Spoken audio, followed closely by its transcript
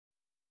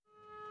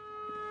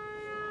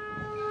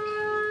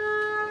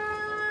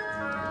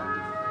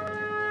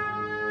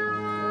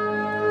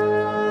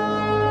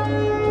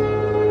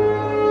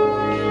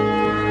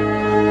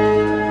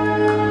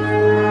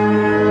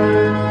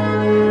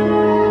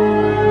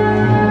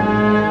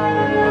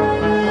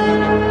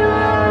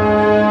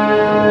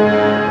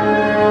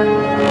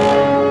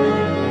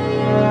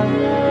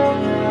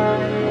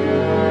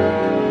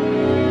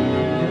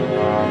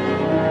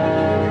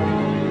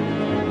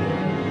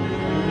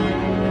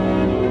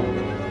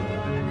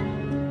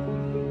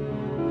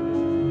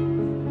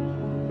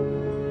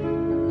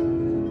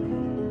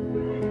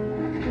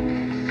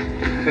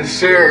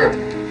Sir,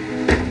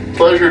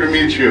 pleasure to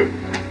meet you.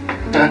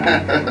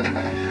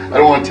 I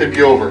don't want to tip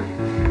you over.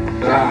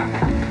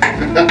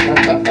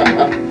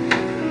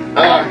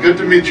 Good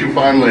to meet you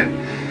finally.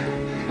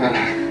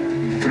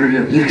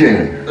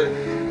 Evgeny.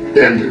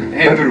 Andrew.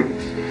 Andrew.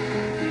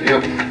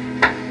 Yep.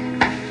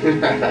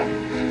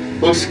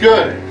 Looks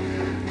good.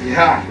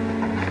 Yeah.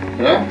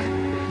 Huh?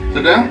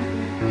 Sit down.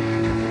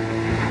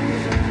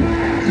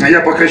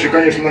 Я пока еще,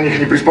 конечно, на них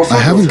не приспособился. I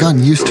haven't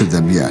gotten used to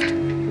them yet.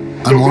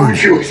 I'm learning.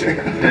 Yeah.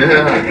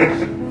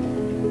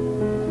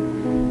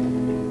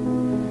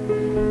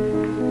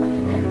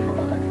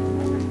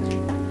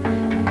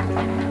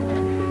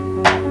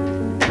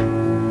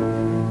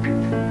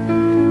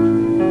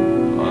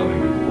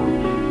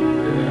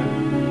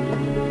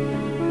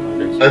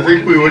 I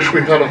think we wish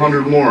we had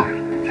 100 more.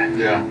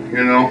 Yeah.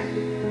 You know,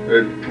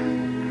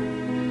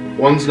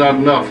 one's not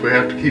enough. We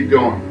have to keep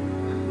going.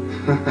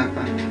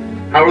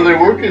 How are they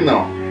working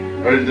though?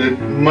 Are they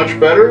much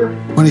better?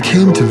 When I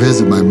came to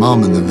visit my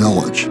mom in the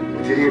village,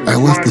 I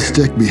left the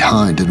stick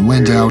behind and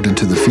went out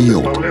into the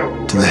field,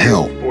 to the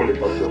hill.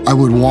 I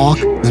would walk,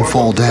 then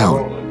fall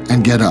down,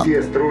 and get up.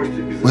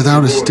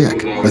 Without a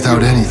stick,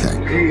 without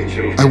anything.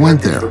 I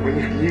went there,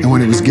 and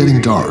when it was getting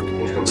dark,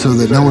 so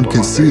that no one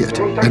could see it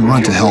and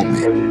run to help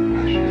me.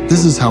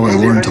 This is how I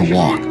learned to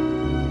walk.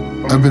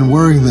 I've been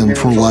wearing them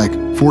for like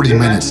 40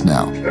 minutes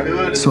now,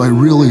 so I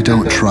really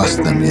don't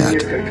trust them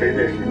yet.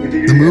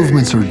 The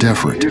movements are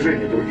different,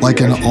 like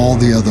in all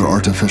the other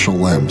artificial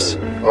limbs.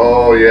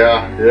 Oh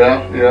yeah.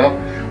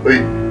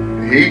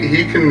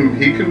 He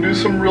can do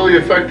some really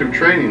effective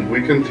training.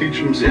 We can teach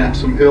him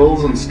some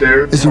hills and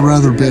stairs. It's a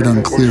rather bit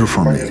unclear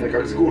for me,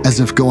 as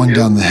if going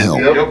down the hill.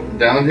 Yep,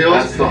 downhill.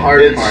 That's the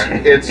hard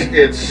part.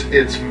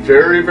 It's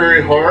very,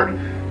 very hard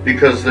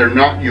because they're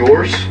not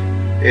yours.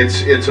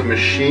 It's a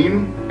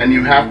machine, and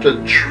you have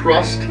to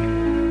trust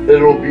that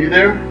it'll be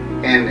there,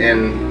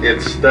 and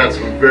that's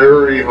a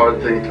very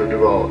hard thing to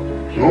develop.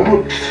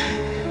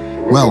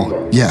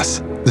 Well,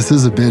 yes, this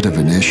is a bit of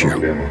an issue.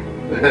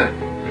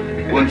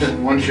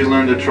 Once you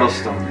learn to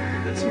trust them,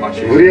 it's much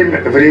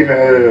easier.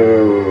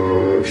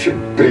 Время все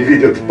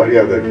приведет в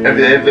порядок.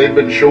 Have they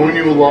been showing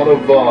you a lot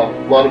of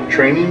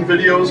training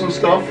videos and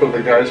stuff for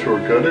the guys who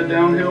are good at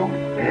downhill?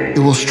 It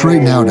will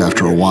straighten out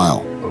after a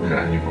while.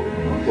 Okay.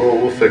 Well,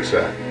 we'll fix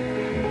that.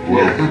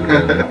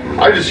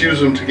 I just use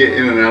them to get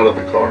in and out of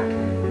the car.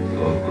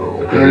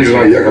 Не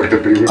знаю, я как-то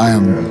привык. I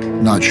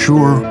am not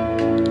sure.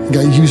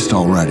 Got used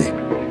already.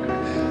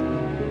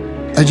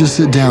 I just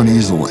sit down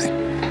easily.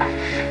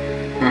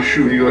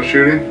 You go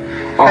shooting?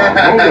 Oh,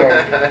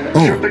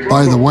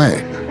 by the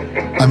way,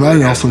 I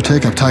might also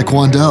take up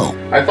Taekwondo.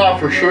 I thought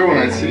for sure when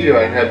I see you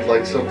I had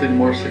like something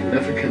more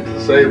significant to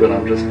say, but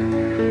I'm just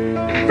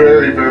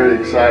very, very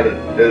excited.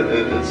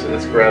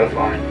 It's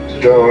gratifying.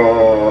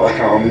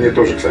 Да, мне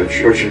тоже,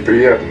 кстати, очень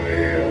приятно.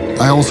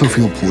 I also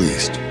feel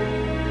pleased.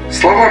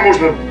 Слова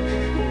можно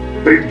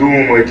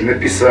придумать,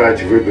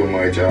 написать,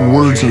 выдумать.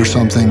 Words are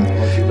something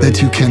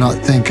that you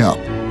cannot think up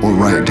or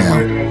write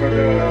down,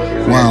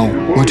 while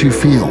what you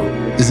feel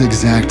is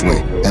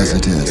exactly as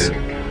it is.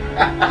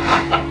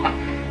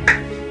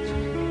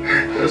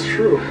 That's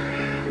true.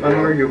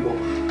 Unarguable.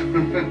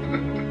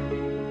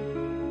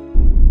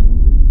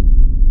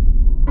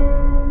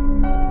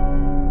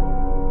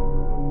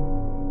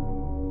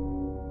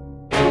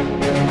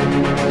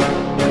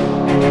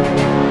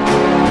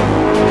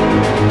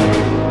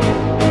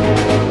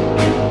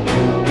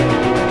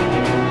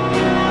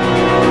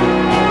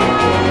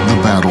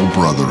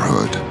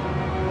 Brotherhood,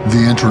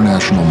 the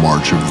international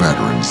march of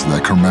veterans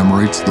that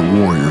commemorates the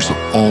warriors of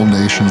all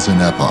nations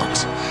and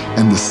epochs,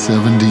 and the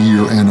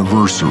 70-year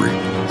anniversary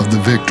of the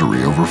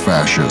victory over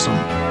fascism.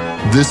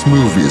 This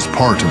movie is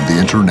part of the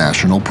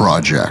international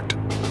project.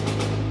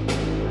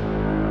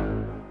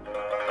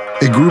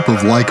 A group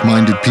of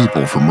like-minded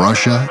people from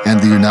Russia and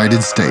the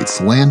United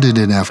States landed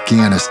in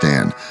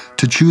Afghanistan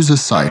to choose a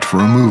site for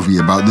a movie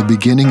about the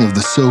beginning of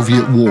the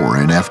Soviet war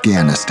in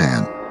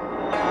Afghanistan.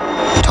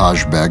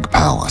 Tajbeg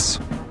Palace.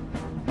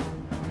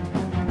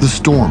 The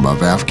storm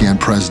of Afghan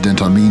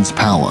President Amin's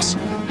palace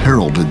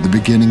heralded the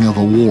beginning of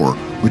a war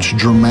which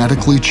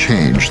dramatically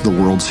changed the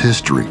world's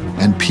history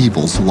and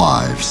people's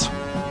lives.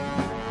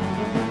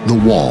 The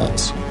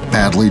walls,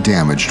 badly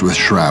damaged with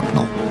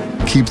shrapnel,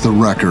 keep the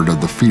record of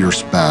the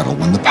fierce battle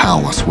when the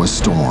palace was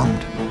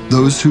stormed.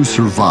 Those who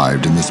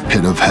survived in this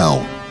pit of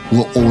hell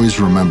will always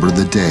remember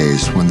the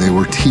days when they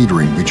were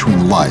teetering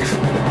between life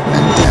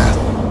and death.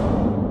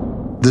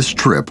 This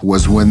trip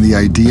was when the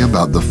idea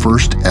about the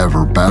first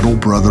ever Battle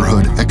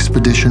Brotherhood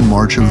Expedition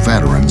March of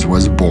Veterans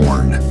was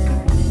born.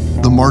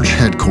 The March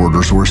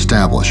headquarters were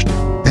established,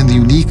 and the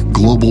unique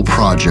global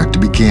project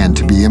began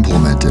to be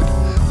implemented,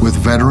 with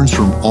veterans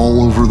from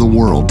all over the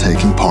world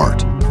taking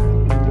part.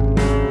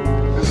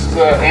 This is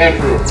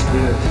Andrew.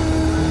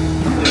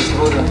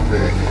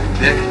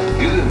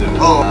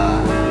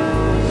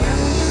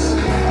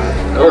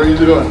 How are you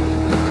doing?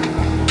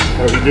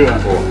 How are you doing?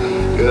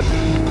 Good.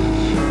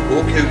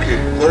 Okay.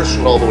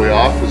 All the way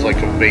off was like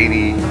a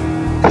veiny.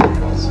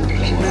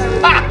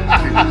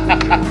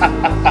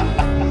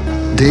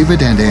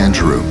 David and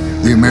Andrew,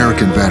 the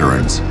American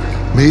veterans,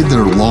 made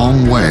their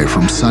long way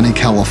from sunny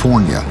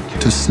California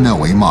to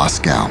snowy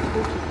Moscow.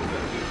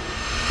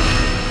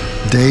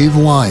 Dave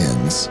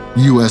Lyons,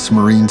 U.S.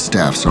 Marine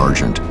Staff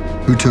Sergeant,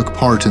 who took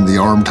part in the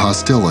armed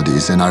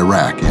hostilities in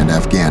Iraq and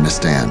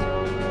Afghanistan.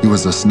 He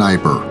was a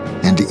sniper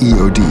and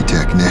EOD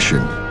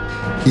technician.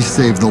 He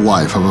saved the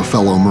life of a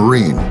fellow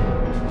Marine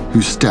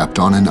who stepped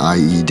on an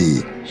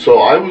IED. So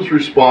I was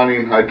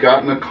responding. I'd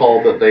gotten a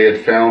call that they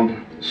had found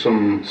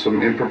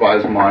some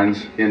improvised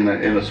mines in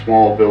a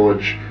small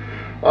village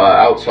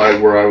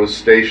outside where I was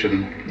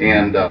stationed,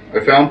 and I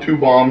found 2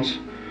 bombs.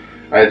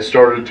 I had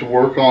started to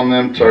work on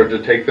them, started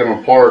to take them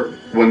apart,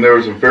 when there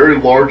was a very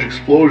large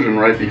explosion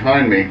right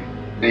behind me,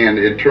 and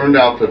it turned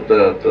out that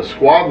the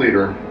squad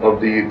leader of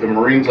the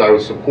Marines I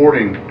was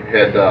supporting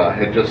had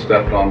just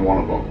stepped on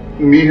one of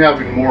them. Me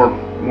having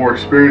more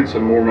experience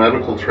and more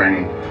medical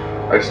training,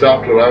 I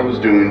stopped what I was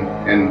doing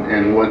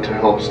and went to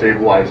help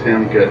stabilize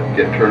him, get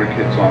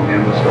tourniquets on him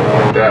and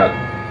stuff like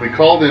that. We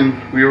called in,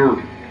 we were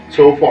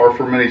so far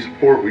from any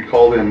support, we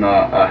called in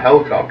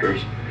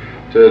helicopters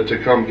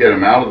to come get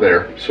him out of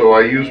there. So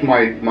I used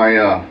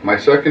my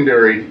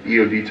secondary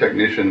EOD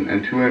technician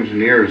and 2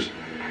 engineers,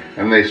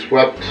 and they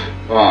swept,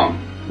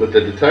 with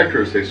the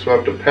detectors, they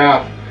swept a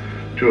path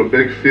to a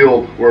big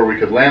field where we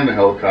could land the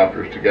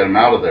helicopters to get him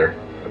out of there.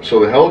 So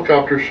the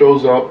helicopter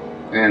shows up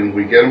and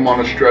we get him on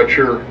a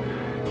stretcher,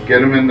 get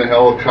him in the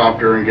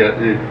helicopter, and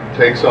it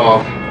takes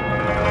off.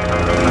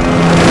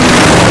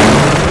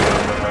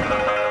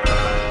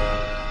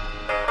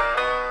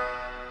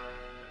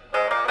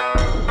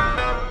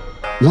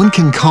 "One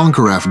can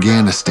conquer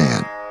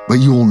Afghanistan, but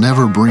you will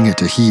never bring it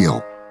to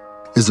heel,"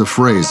 is a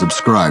phrase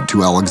ascribed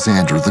to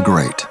Alexander the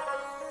Great.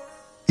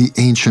 The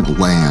ancient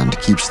land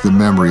keeps the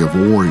memory of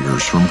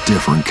warriors from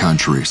different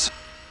countries.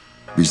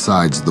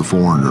 Besides the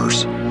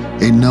foreigners,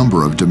 a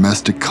number of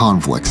domestic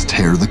conflicts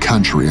tear the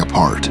country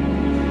apart.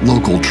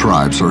 Local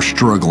tribes are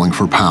struggling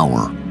for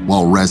power,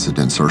 while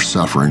residents are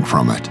suffering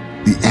from it.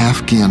 The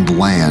Afghan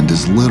land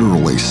is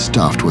literally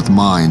stuffed with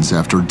mines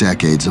after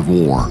decades of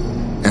war.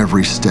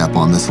 Every step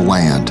on this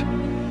land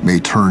may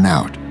turn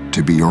out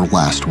to be your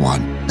last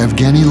one.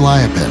 Evgeny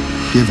Lyapet.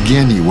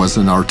 Evgeny was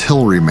an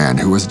artilleryman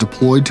who was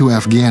deployed to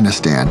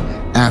Afghanistan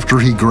after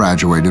he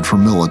graduated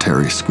from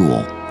military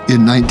school.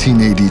 In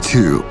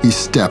 1982, he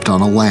stepped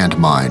on a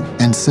landmine,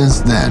 and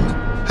since then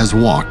has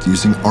walked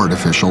using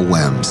artificial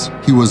limbs.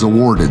 He was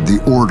awarded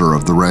the Order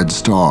of the Red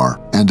Star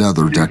and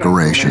other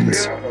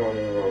decorations.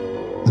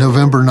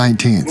 November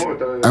 19th,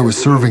 I was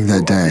serving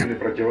that day.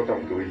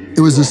 It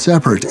was a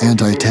separate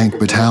anti-tank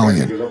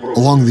battalion.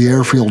 Along the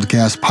airfield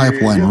gas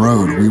pipeline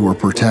road, we were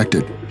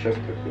protected.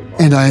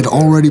 And I had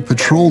already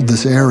patrolled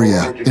this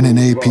area in an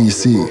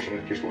APC.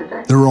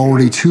 There were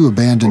already 2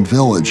 abandoned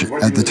villages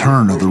at the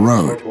turn of the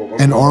road.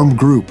 An armed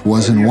group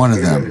was in one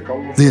of them.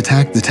 They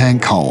attacked the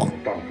tank column.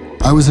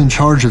 I was in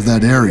charge of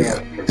that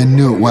area and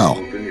knew it well.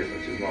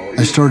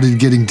 I started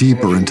getting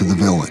deeper into the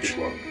village.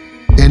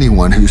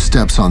 Anyone who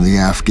steps on the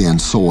Afghan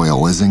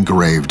soil is in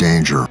grave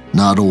danger.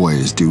 Not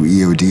always do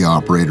EOD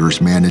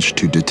operators manage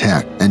to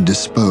detect and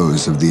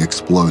dispose of the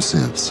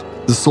explosives.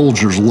 The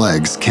soldiers'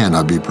 legs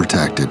cannot be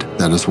protected.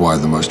 That is why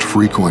the most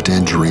frequent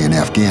injury in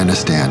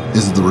Afghanistan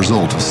is the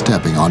result of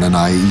stepping on an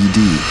IED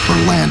or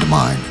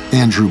landmine.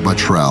 Andrew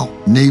Buttrell,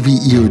 Navy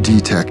EOD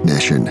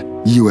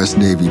technician, U.S.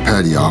 Navy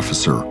petty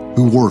officer,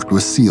 who worked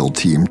with SEAL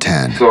Team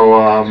 10.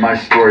 So my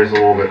story is a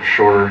little bit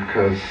shorter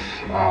because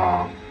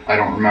I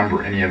don't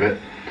remember any of it.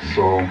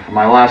 So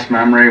my last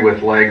memory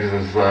with legs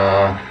is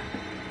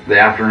the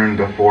afternoon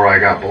before I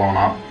got blown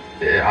up.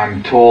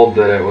 I'm told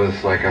that it was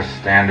like a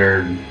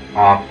standard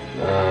op,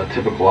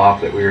 typical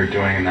op that we were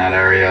doing in that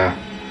area,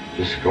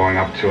 just going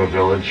up to a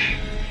village.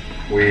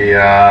 We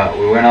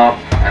went up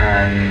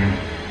and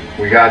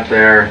we got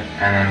there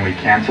and then we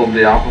canceled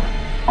the op.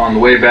 On the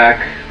way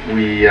back,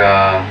 we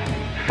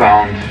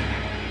found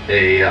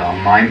a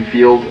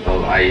minefield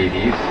of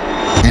IEDs.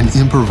 An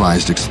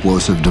improvised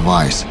explosive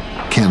device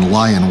can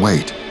lie in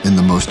wait in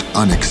the most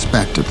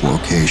unexpected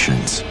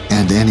locations,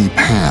 and any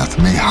path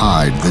may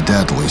hide the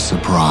deadly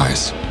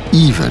surprise.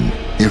 Even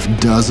if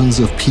dozens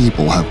of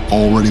people have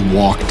already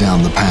walked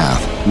down the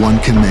path, one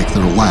can make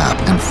their lap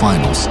and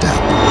final step.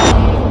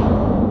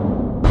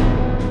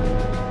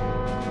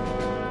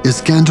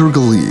 Iskander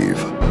Galiev,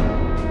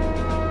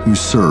 who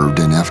served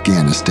in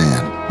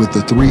Afghanistan with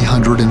the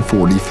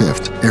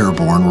 345th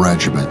Airborne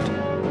Regiment.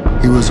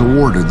 He was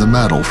awarded the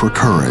Medal for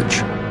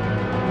Courage.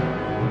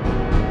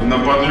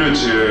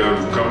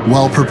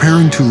 While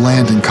preparing to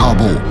land in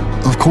Kabul,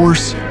 of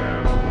course,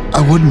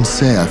 I wouldn't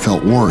say I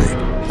felt worried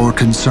or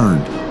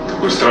concerned.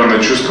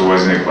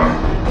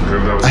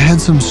 I had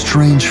some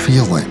strange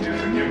feeling.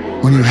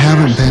 When you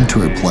haven't been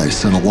to a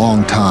place in a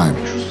long time,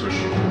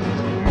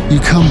 you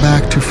come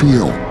back to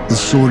feel the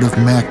sort of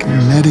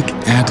magnetic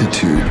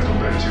attitude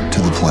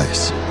to the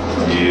place.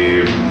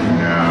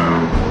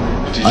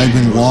 I've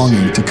been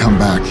longing to come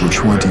back for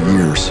 20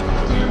 years.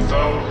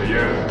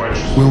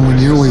 When we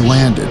nearly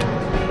landed,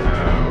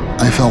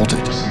 I felt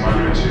it.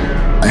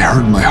 I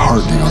heard my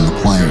heartbeat on the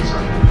plane.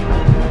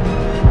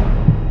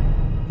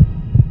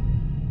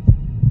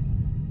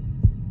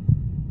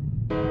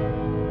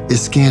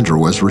 Iskander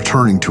was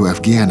returning to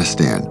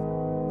Afghanistan,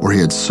 where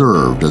he had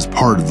served as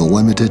part of the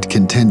limited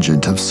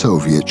contingent of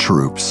Soviet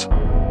troops.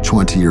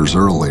 20 years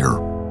earlier,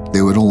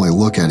 they would only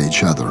look at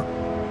each other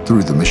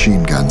through the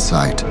machine gun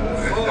sight.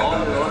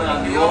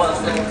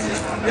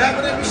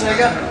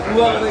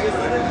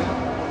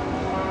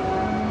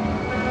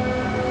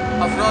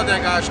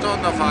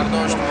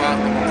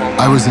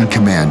 I was in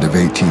command of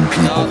 18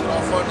 people.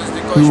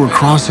 We were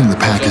crossing the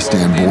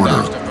Pakistan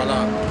border.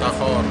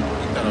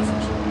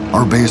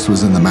 Our base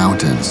was in the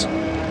mountains.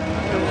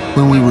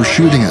 When we were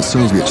shooting at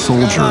Soviet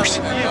soldiers,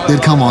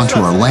 they'd come onto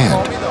our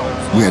land.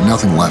 We had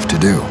nothing left to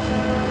do.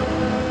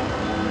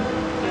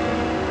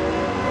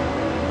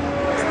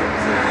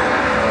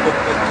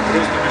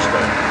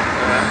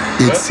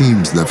 It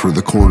seems that for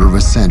the quarter of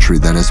a century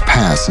that has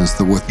passed since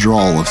the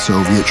withdrawal of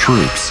Soviet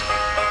troops,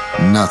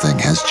 nothing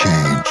has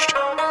changed.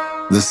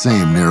 The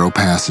same narrow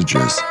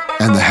passages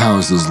and the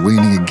houses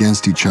leaning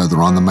against each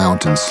other on the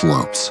mountain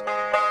slopes.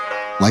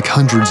 Like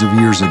hundreds of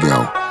years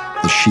ago,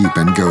 the sheep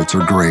and goats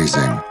are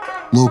grazing.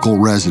 Local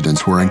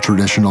residents wearing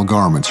traditional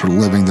garments are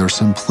living their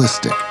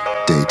simplistic,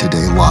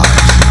 day-to-day lives.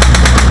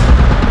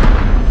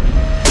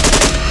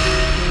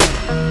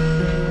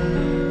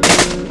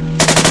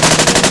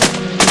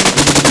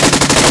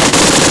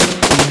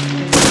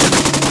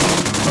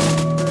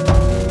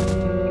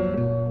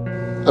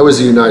 I was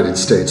a United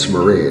States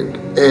Marine,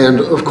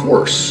 and of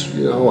course,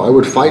 I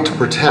would fight to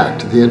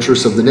protect the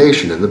interests of the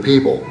nation and the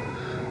people.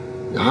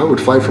 I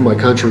would fight for my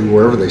country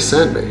wherever they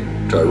sent me,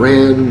 to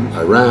Iran,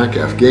 Iraq,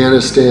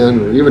 Afghanistan,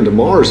 or even to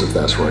Mars if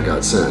that's where I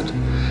got sent.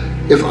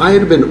 If I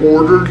had been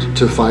ordered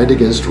to fight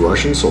against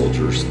Russian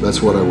soldiers,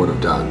 that's what I would have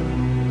done.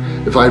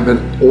 If I had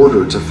been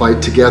ordered to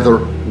fight together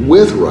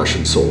with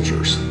Russian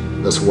soldiers,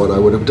 that's what I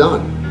would have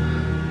done.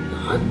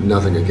 I have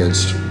nothing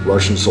against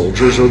Russian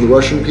soldiers or the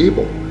Russian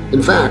people.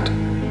 In fact,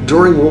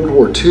 during World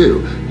War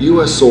II,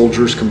 US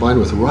soldiers combined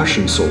with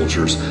Russian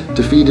soldiers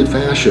defeated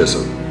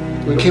fascism.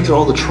 We came through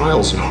all the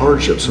trials and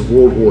hardships of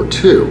World War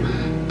II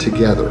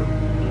together.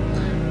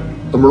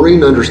 A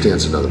Marine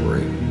understands another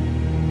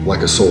Marine,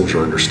 like a soldier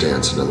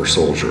understands another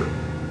soldier,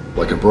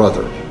 like a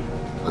brother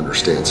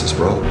understands his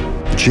brother.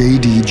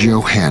 J.D.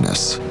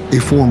 Johannes, a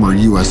former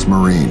U.S.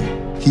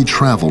 Marine, he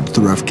traveled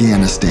through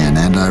Afghanistan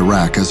and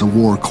Iraq as a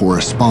war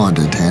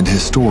correspondent and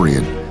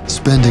historian,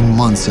 spending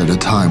months at a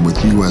time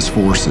with U.S.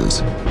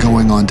 forces,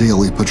 going on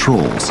daily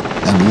patrols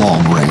and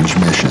long-range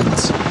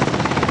missions.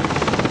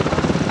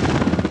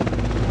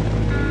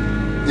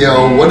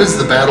 What does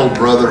the battle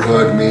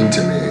brotherhood mean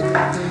to me?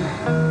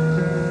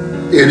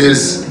 It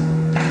is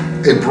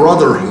a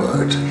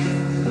brotherhood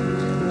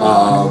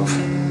of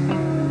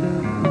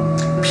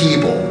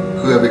people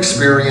who have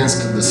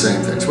experienced the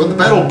same things. What the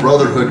battle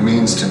brotherhood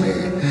means to me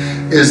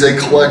is a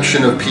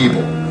collection of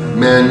people,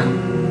 men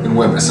and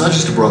women. It's not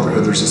just a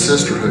brotherhood, there's a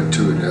sisterhood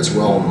to it as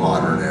well in the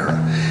modern era.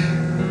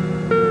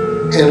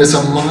 And it's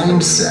a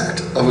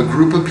mindset of a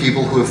group of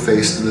people who have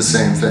faced the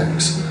same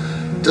things.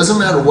 Doesn't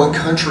matter what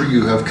country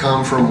you have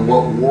come from,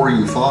 what war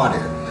you fought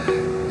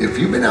in. If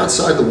you've been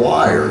outside the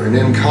wire and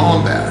in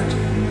combat,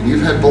 and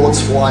you've had bullets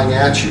flying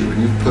at you,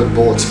 and you've put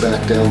bullets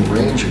back down the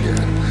range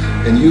again,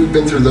 and you've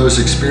been through those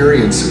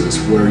experiences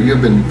where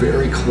you've been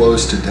very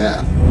close to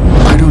death.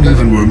 I don't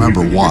even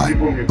remember why,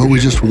 but we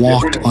just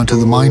walked onto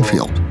the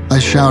minefield. I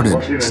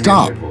shouted,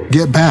 "Stop,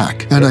 get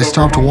back," and I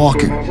stopped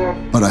walking,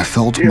 but I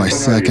felt my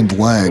second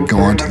leg go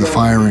onto the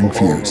firing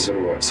fuse.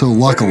 So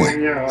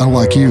luckily,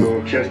 unlike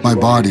you, my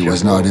body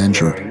was not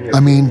injured. I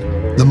mean,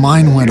 the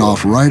mine went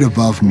off right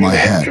above my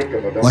head,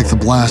 like the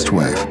blast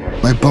wave.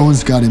 My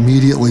bones got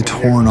immediately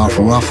torn off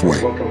roughly,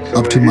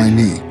 up to my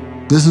knee.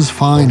 This is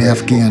fine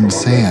Afghan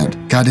sand,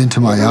 got into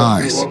my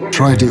eyes,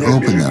 tried to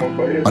open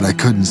them, but I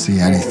couldn't see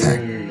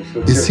anything.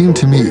 It seemed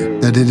to me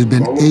that it had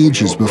been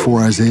ages before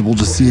I was able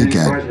to see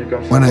again.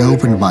 When I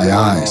opened my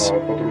eyes,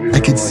 I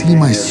could see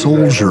my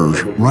soldier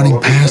running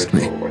past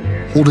me,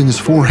 holding his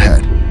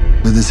forehead,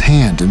 with his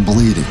hand and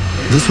bleeding.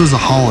 This was a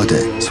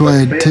holiday, so I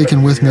had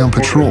taken with me on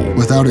patrol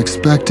without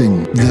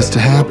expecting this to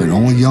happen,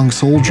 only young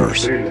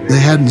soldiers. They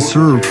hadn't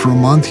served for a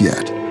month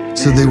yet,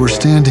 so they were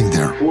standing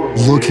there,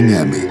 looking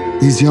at me.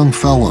 These young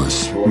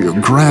fellows,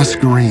 grass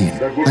green.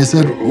 I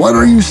said, "What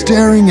are you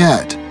staring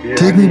at?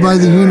 Take me by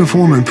the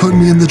uniform and put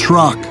me in the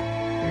truck."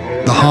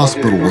 The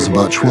hospital was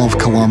about 12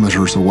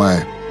 kilometers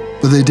away,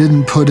 but they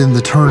didn't put in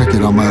the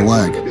tourniquet on my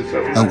leg.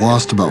 I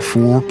lost about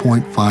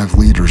 4.5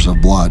 liters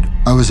of blood.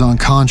 I was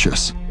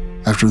unconscious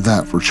after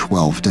that for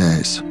 12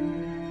 days.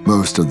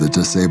 Most of the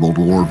disabled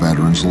war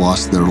veterans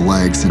lost their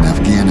legs in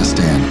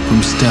Afghanistan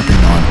from stepping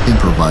on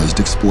improvised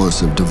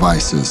explosive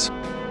devices.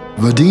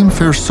 Vadim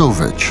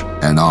Fersovich,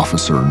 an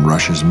officer in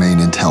Russia's main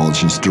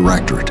intelligence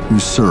directorate who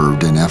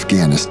served in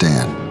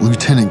Afghanistan,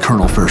 Lieutenant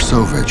Colonel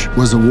Fersovich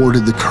was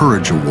awarded the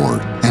Courage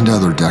Award and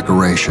other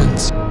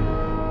decorations.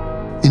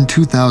 In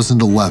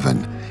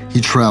 2011, he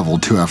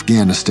traveled to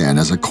Afghanistan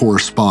as a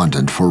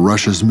correspondent for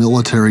Russia's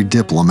Military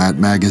Diplomat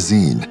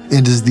magazine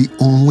and is the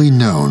only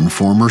known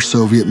former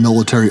Soviet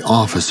military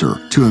officer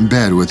to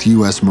embed with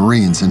U.S.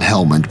 Marines in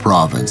Helmand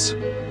Province.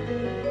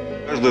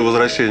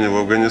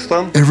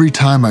 Every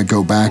time I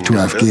go back to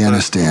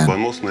Afghanistan,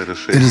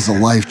 it is a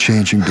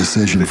life-changing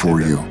decision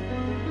for you.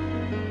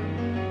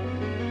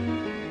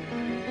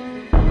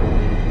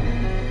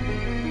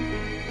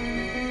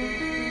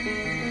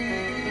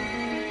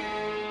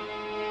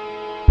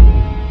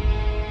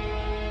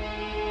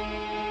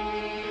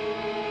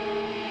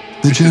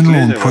 The general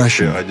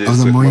impression of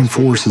the Marine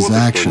Force's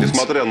actions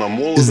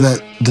is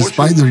that,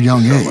 despite their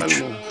young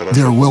age,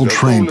 they are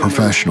well-trained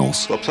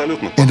professionals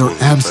and are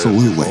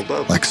absolutely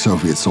like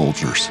Soviet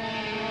soldiers.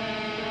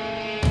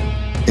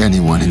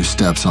 Anyone who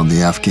steps on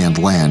the Afghan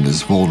land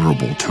is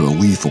vulnerable to a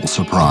lethal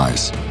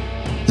surprise.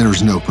 There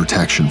is no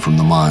protection from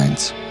the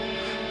mines.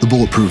 The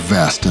bulletproof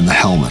vest and the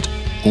helmet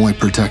only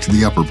protect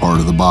the upper part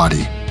of the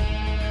body.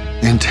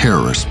 And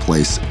terrorists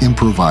place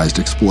improvised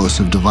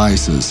explosive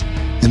devices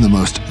in the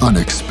most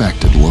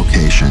unexpected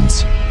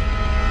locations.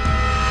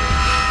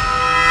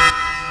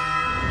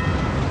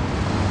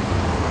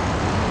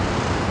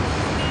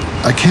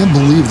 I can't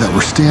believe that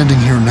we're standing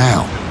here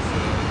now.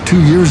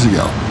 2 years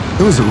ago,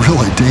 it was a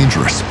really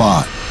dangerous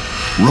spot.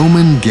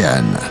 Roman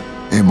Gen,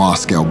 a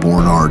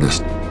Moscow-born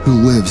artist who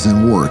lives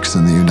and works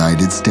in the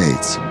United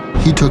States.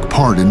 He took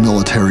part in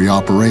military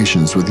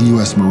operations with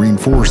U.S. Marine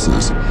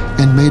Forces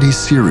and made a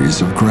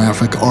series of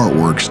graphic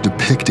artworks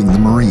depicting the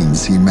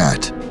Marines he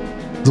met.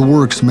 The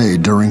works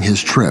made during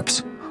his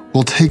trips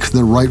will take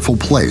their rightful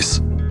place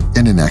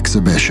in an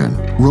exhibition.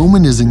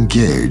 Roman is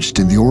engaged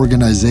in the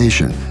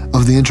organization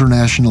of the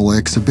International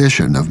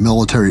Exhibition of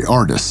Military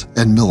Artists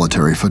and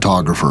Military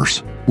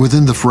Photographers.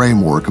 Within the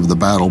framework of the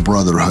Battle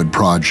Brotherhood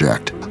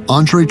project,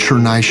 Andrei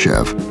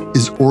Chernyshev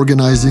is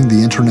organizing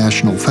the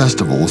International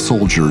Festival of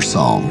Soldier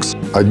Songs.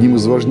 One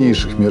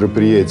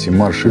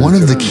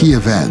of the key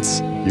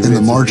events in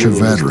the March of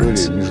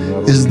Veterans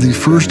is the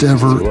first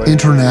ever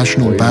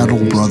International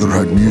Battle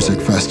Brotherhood Music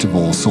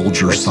Festival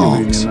Soldier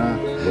Songs.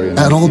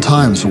 At all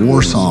times,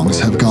 war songs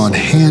have gone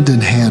hand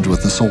in hand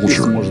with the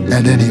soldier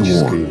at any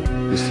war.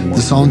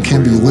 The song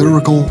can be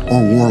lyrical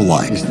or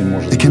warlike.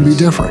 It can be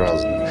different.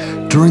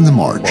 During the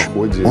march,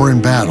 or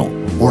in battle,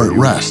 or at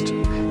rest,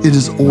 it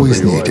is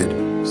always needed.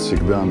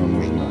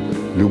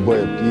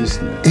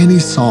 Any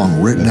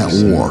song written at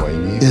war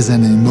is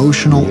an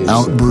emotional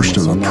outburst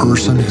of a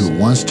person who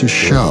wants to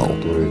show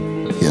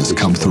he has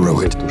come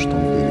through it.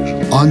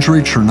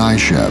 Andrei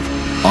Chernyshev.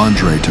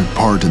 Andrei took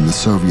part in the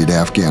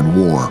Soviet-Afghan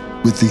War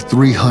with the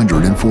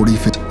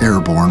 345th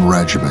Airborne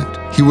Regiment.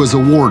 He was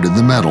awarded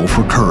the Medal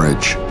for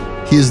Courage.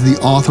 He is the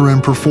author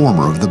and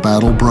performer of the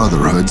Battle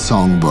Brotherhood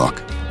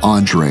Songbook.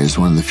 Andrei is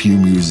one of the few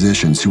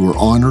musicians who were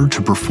honored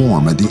to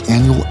perform at the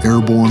annual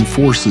Airborne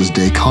Forces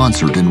Day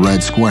concert in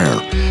Red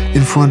Square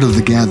in front of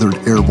the gathered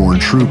airborne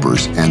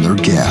troopers and their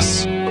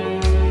guests.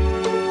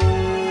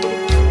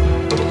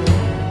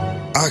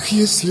 Ах,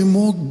 если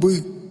мог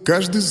бы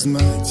каждый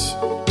знать,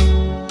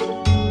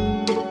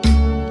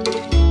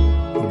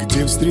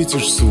 где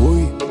встретишь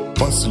свой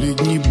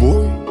последний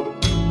бой.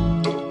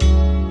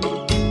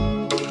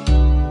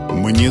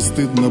 Мне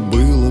стыдно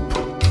было б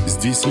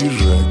здесь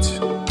лежать,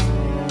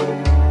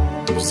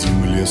 в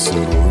земле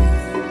сырой,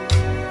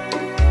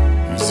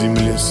 в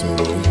земле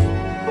сырой.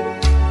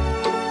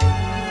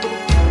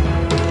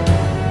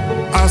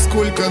 А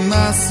сколько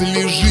нас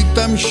лежит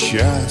там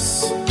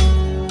сейчас,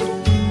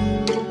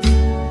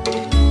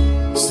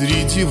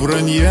 среди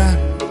вранья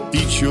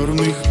и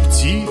черных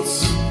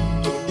птиц,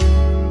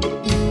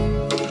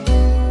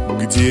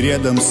 где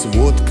рядом с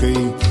водкой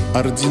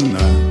ордена,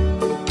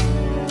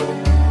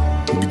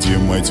 где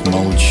мать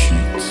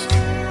молчит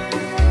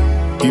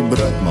и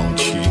брат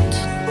молчит.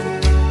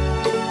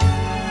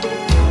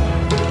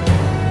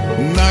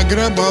 На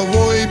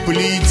гробовой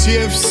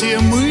плите все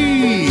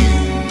мы,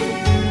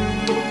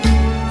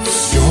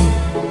 все,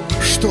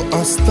 что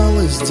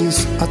осталось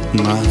здесь от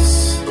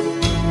нас.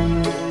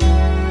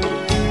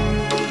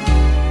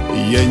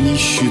 Я не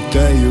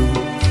считаю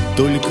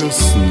только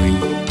сны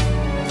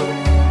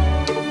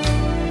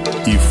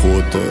и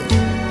фото,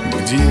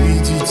 где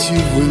видите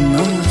вы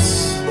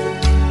нас.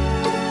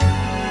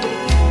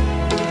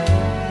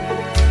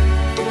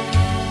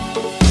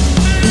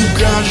 У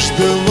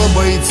каждого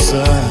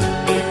бойца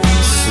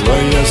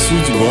своя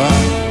судьба,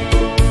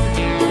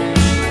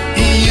 и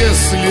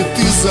если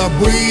ты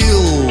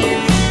забыл,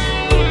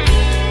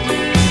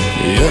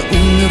 я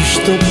умер,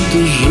 чтоб ты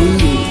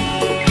жил.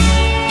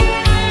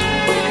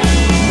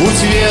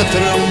 Будь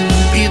ветром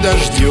и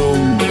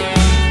дождем,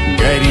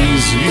 гори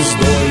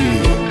звездой,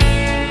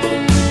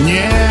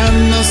 не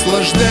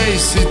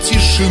наслаждайся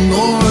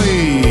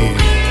тишиной,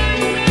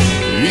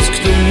 ведь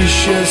кто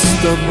несчаст с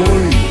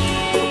тобой?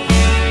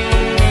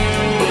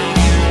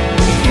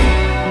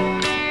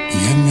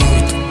 Я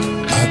мертв,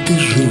 а ты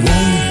живой.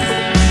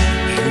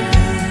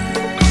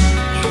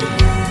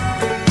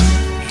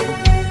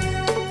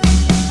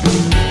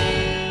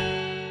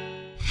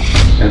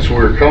 And so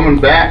we're coming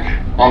back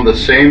on the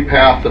same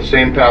path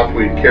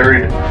we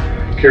carried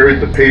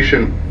the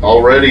patient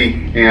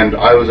already, and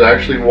I was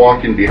actually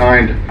walking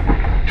behind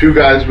two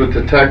guys with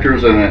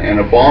detectors and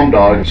a bomb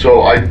dog.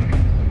 So I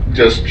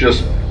just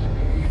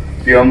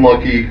the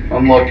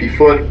unlucky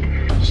foot,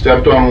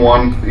 stepped on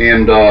one,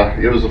 and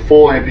it was a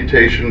full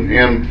amputation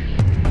and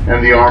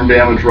the arm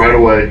damage right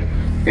away.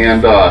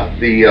 And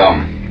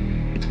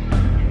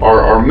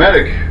our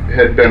medic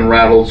had been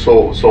rattled,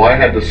 so I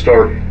had to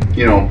start,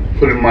 you know,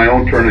 putting my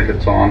own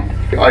tourniquets on.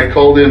 I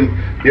called in.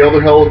 The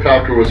other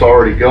helicopter was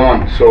already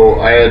gone, so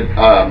I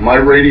had my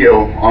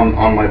radio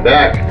on my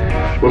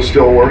back was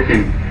still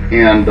working,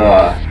 and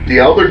the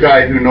other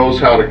guy who knows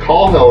how to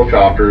call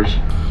helicopters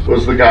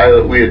was the guy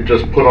that we had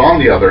just put on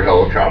the other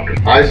helicopter.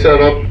 I set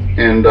up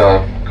and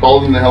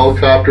called in the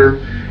helicopter.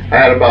 I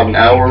had about an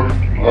hour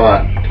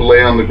to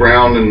lay on the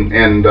ground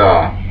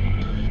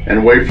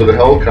and wait for the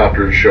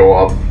helicopter to show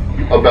up.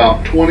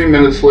 About 20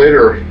 minutes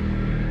later,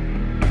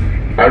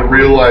 I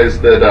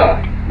realized that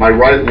my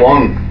right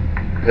lung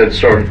had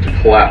started to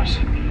collapse,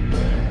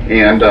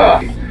 and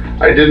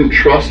I didn't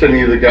trust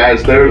any of the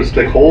guys there to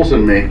stick holes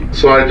in me.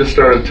 So I just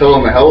started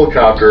telling the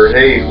helicopter,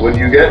 hey, when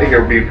you get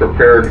here, be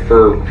prepared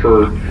for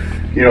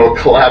you know,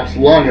 collapsed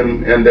lung.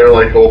 And they're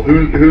like, well,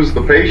 who's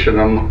the patient?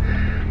 I'm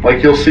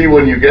like, you'll see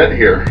when you get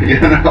here, you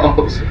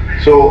know.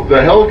 So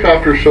the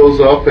helicopter shows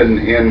up, and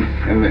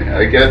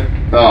I get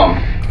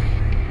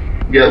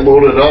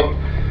loaded up,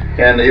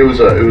 and it was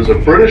a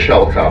British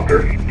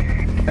helicopter,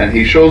 and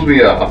he shows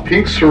me a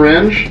pink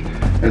syringe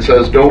and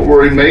says, don't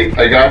worry, mate,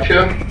 I got you.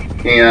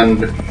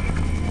 And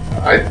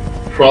I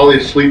probably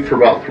asleep for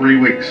about 3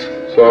 weeks.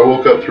 So I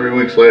woke up 3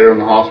 weeks later in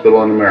the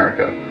hospital in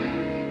America.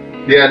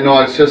 Yeah, no,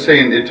 I was just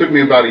saying, it took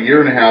me about 1.5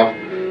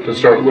 years to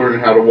start learning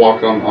how to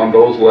walk on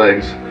those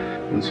legs.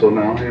 And so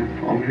now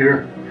I'm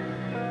here,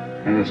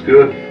 and it's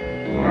good.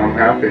 I'm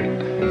happy.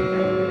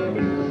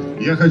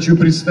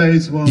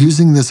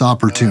 Using this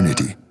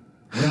opportunity,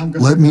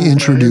 let me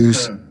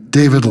introduce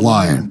David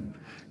Lyon,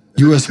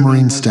 U.S.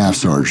 Marine Staff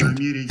Sergeant,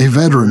 a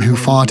veteran who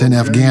fought in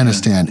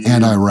Afghanistan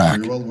and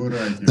Iraq,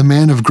 the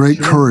man of great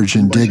courage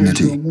and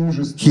dignity.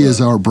 He is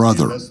our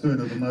brother,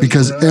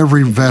 because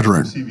every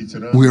veteran,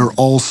 we are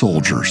all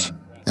soldiers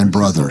and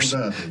brothers.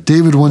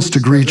 David wants to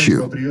greet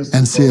you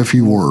and say a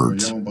few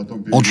words.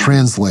 I'll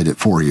translate it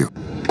for you.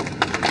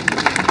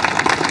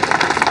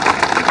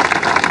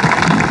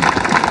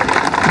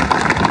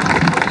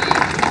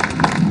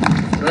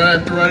 I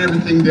have to write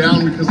everything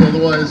down because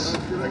otherwise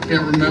I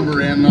can't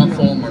remember and not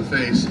fall on my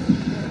face.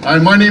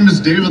 My name is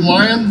David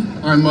Lyon.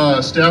 I'm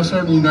a Staff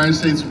Sergeant in the United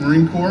States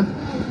Marine Corps,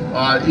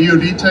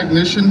 EOD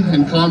technician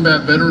and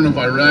combat veteran of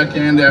Iraq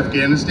and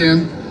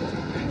Afghanistan.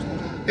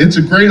 It's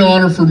a great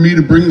honor for me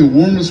to bring the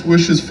warmest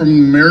wishes from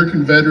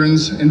American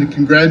veterans and to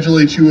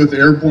congratulate you with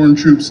Airborne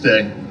Troops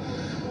Day.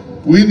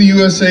 We in the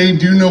USA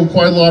do know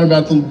quite a lot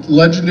about the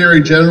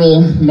legendary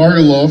General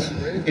Margalov,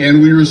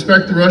 and we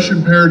respect the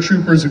Russian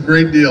paratroopers a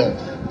great deal.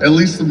 At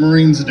least the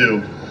Marines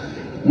do.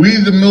 We,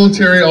 the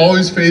military,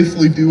 always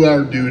faithfully do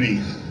our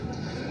duty.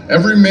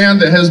 Every man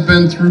that has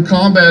been through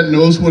combat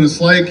knows what it's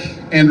like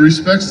and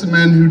respects the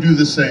men who do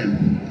the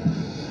same.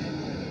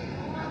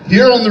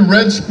 Here on the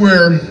Red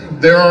Square,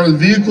 there are the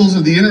vehicles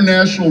of the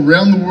International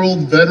Round the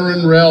World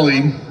Veteran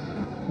Rally,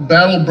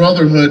 Battle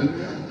Brotherhood.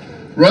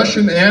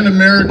 Russian and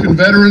American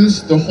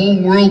veterans, the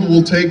whole world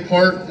will take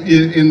part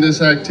in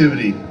this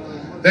activity.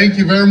 Thank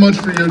you very much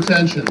for your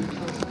attention.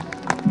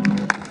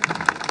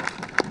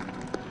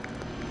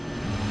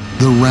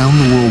 The Round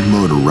the World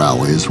Motor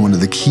Rally is one of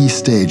the key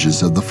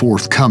stages of the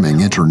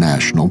forthcoming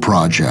international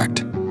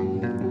project.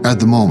 At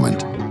the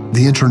moment,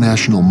 the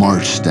International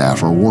March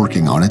staff are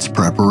working on its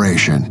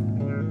preparation.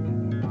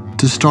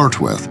 To start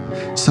with,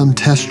 some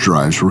test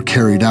drives were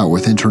carried out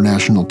with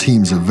international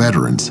teams of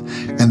veterans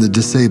and the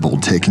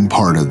disabled taking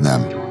part in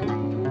them.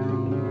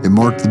 It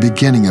marked the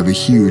beginning of a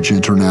huge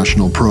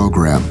international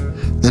program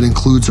that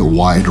includes a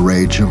wide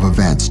range of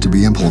events to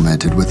be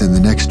implemented within the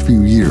next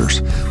few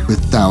years, with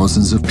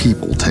thousands of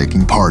people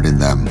taking part in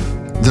them.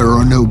 There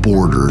are no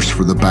borders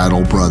for the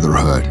Battle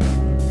Brotherhood.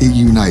 It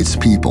unites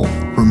people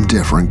from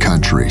different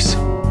countries.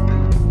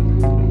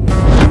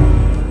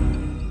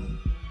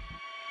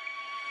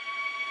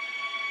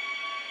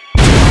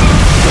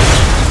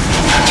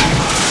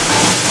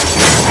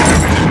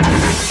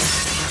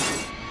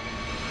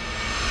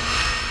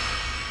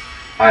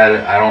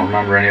 I don't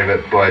remember any of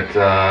it, but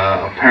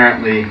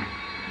apparently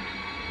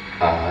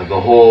the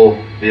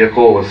whole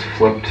vehicle was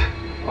flipped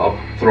up,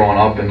 thrown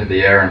up into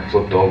the air and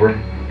flipped over.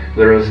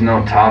 There was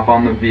no top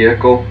on the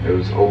vehicle, it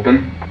was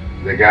open.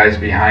 The guys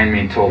behind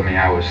me told me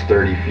I was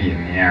 30 feet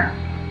in the air.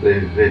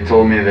 They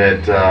told me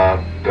that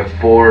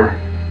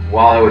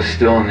while I was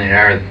still in the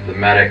air, the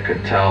medic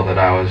could tell that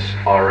I was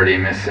already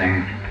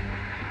missing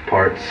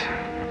parts.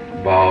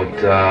 About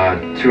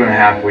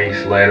 2.5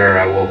 weeks later,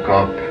 I woke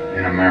up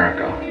in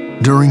America.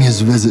 During his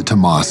visit to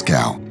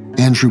Moscow,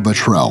 Andrew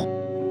Buttrell,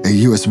 a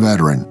U.S.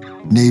 veteran,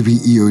 Navy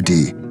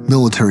EOD,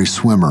 military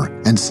swimmer,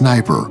 and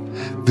sniper,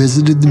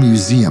 visited the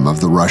Museum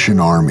of the Russian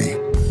Army.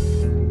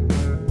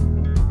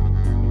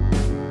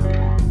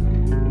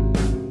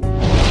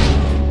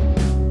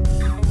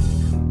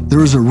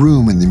 There is a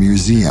room in the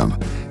museum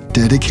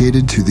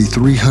dedicated to the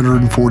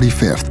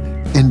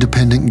 345th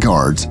Independent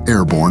Guards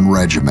Airborne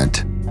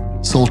Regiment.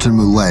 Sultan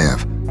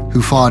Mulayev,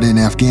 who fought in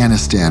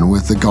Afghanistan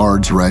with the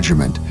Guards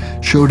Regiment,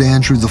 showed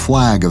Andrew the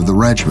flag of the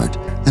regiment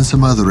and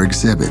some other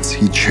exhibits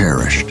he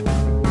cherished.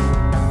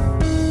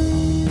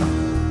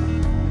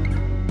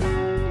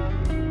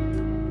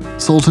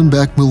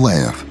 Sultanbek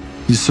Mulayev.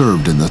 He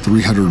served in the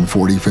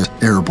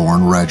 345th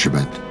Airborne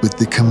Regiment with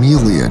the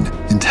Chameleon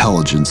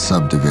Intelligence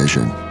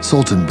Subdivision.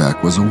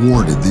 Sultanbek was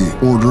awarded the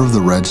Order of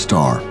the Red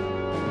Star.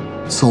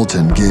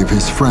 Sultan gave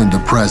his friend a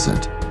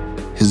present,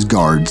 his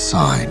guard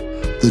sign.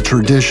 The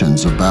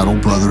traditions of Battle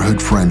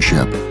Brotherhood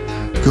friendship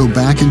go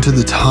back into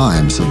the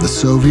times of the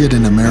Soviet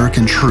and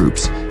American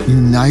troops'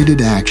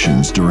 united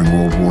actions during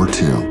World War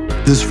II.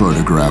 This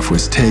photograph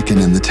was taken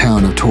in the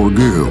town of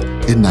Torgu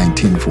in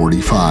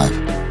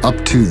 1945.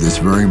 Up to this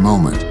very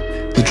moment,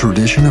 the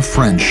tradition of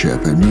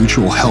friendship and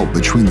mutual help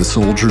between the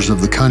soldiers of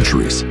the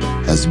countries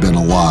has been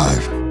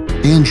alive.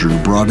 Andrew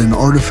brought an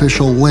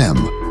artificial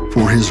limb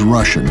for his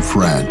Russian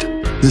friend.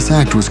 This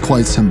act was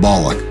quite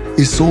symbolic.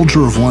 A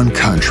soldier of one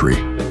country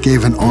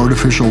gave an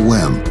artificial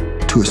limb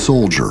to a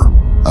soldier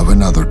of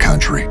another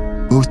country.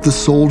 Both the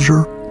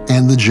soldier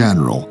and the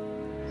general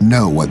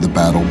know what the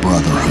Battle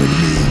Brotherhood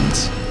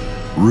means.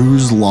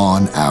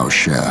 Ruslan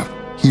Aushev,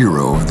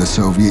 hero of the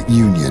Soviet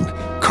Union,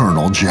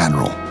 Colonel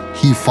General.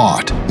 He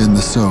fought in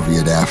the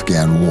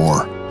Soviet-Afghan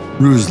War.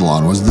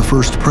 Ruslan was the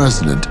first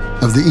president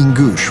of the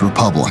Ingush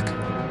Republic.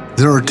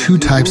 There are two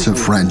types of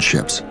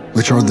friendships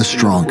which are the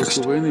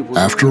strongest,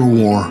 after a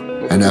war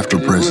and after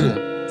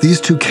prison. These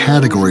two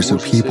categories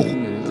of people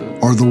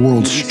are the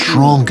world's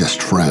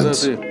strongest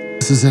friends.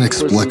 This is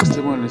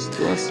inexplicable.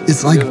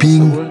 It's like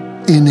being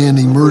in an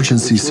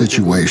emergency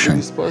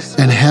situation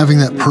and having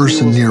that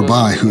person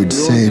nearby who had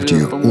saved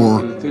you,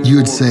 or you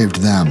had saved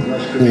them,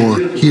 or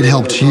he had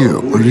helped you,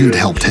 or you'd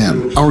helped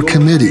him. Our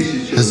committee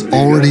has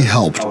already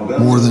helped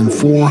more than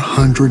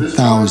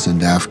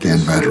 400,000 Afghan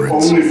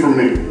veterans. Only for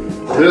me.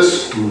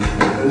 This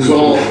is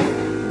all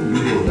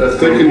a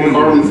thickened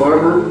carbon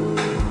fiber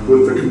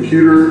with the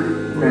computer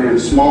and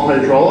small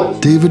hydraulics.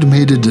 David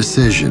made a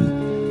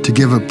decision to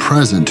give a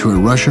present to a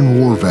Russian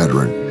war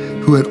veteran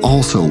who had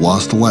also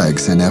lost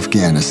legs in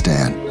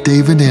Afghanistan.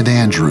 David and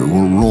Andrew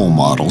were role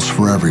models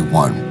for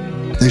everyone.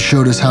 They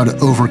showed us how to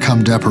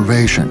overcome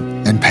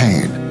deprivation and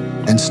pain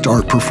and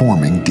start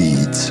performing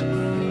deeds.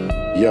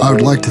 I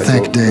would like to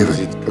thank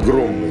David.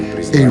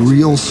 A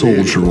real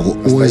soldier will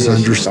always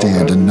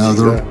understand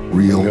another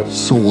real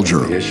soldier,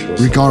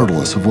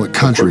 regardless of what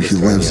country he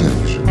lives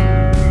in.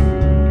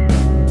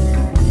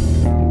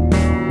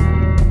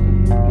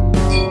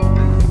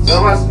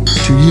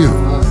 To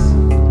you,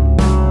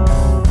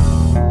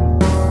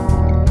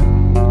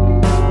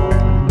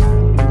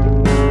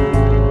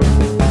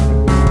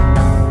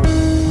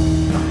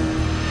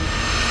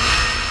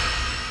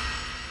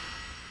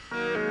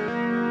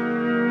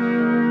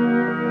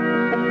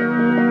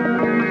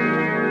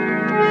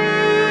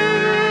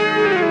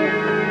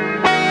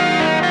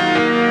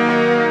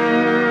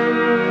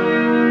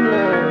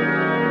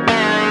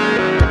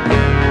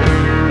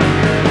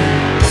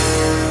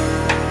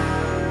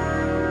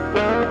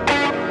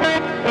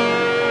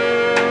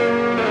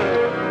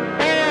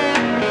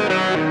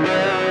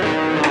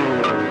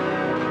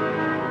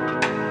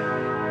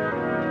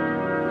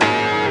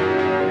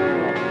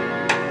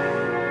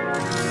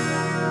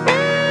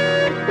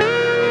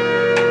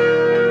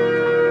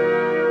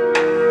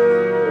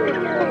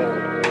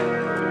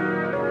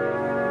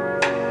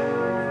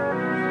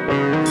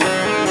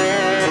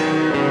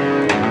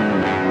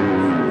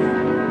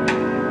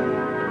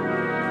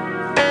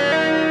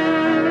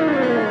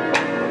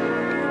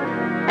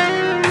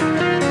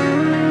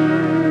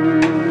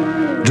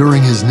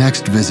 during his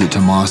next visit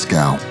to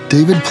Moscow,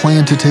 David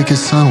planned to take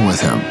his son with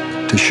him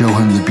to show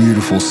him the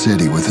beautiful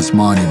city with its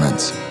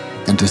monuments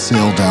and to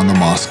sail down the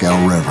Moscow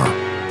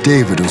River.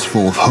 David was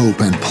full of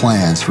hope and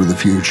plans for the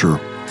future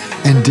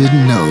and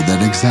didn't know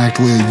that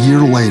exactly a year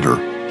later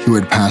he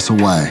would pass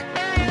away,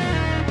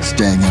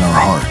 staying in our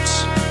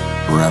hearts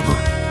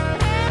forever.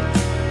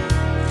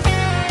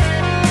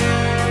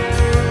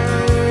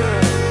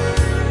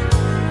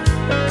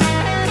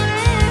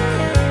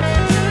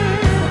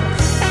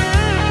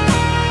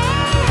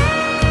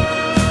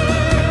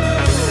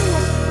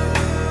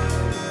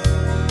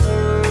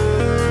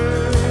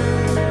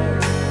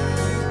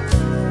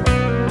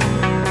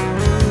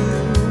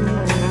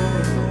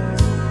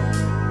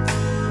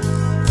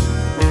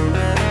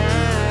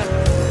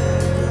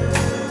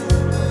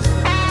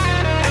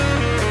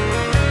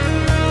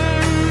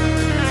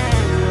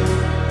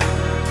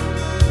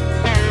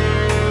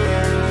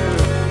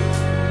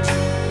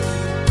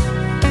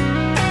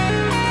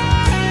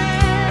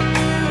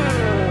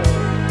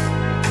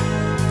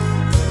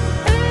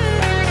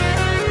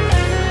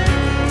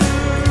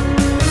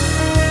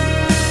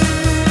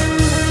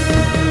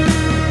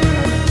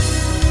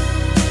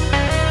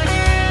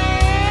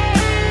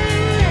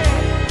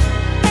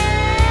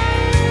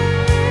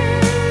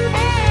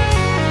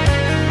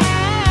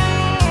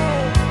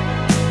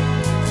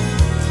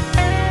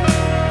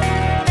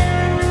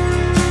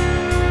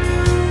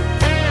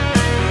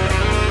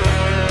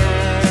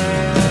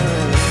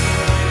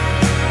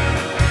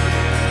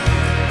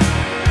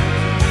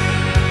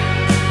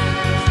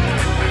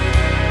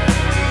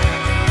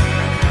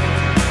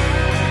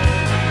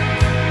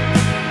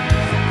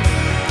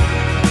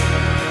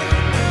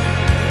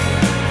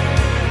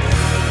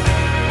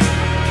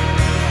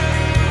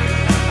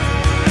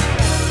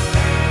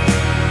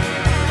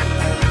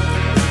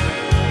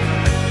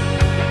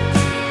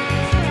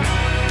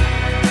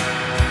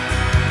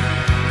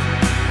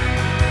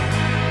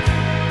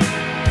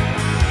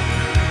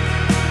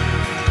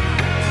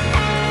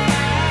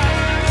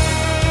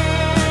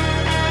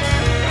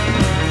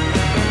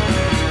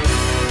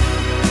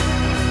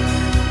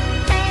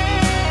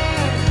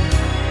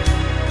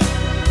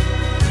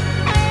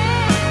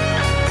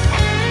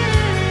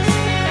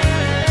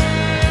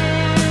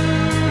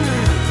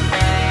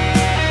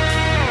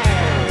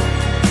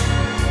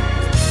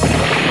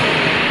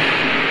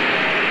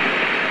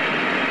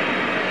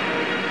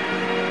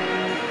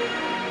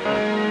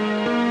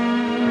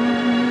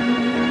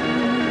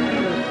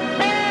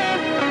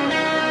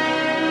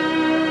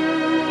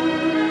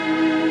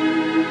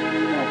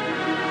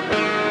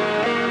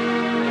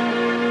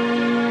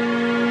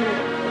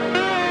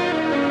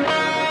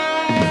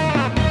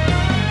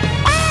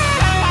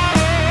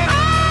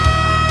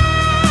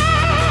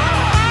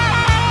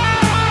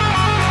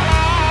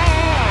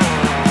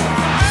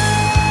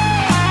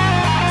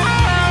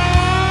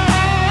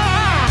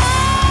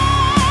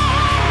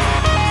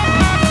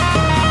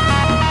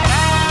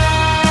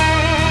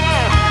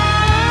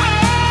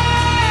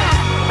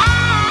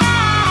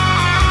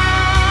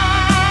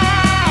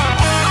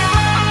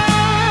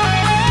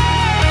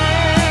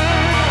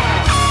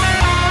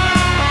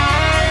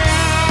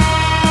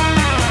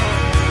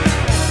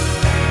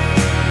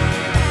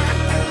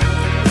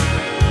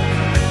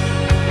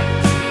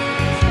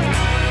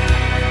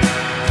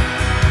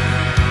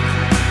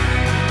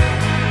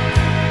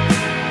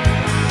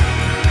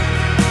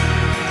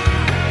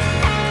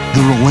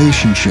 The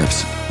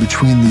relationships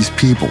between these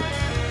people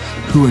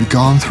who had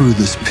gone through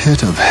this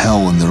pit of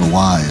hell in their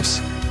lives,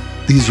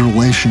 these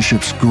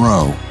relationships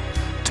grow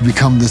to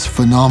become this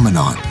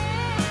phenomenon.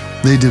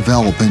 They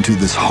develop into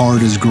this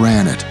hard as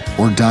granite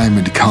or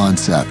diamond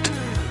concept,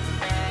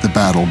 the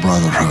battle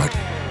brotherhood.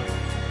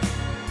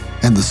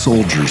 And the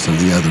soldiers of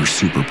the other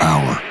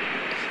superpower.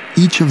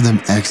 Each of them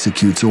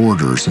executes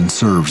orders and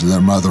serves their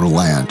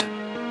motherland,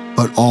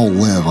 but all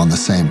live on the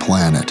same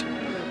planet,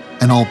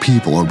 and all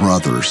people are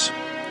brothers.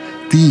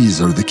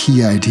 These are the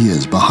key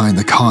ideas behind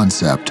the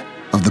concept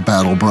of the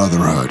battle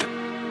brotherhood,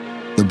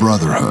 the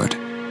brotherhood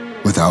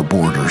without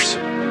borders.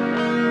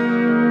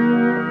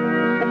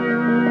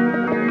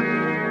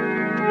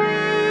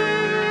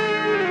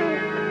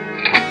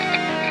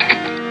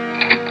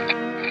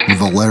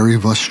 Valery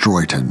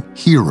Vostroitin,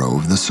 hero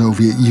of the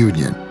Soviet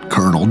Union,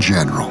 Colonel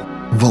General.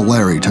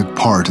 Valery took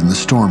part in the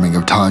storming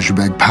of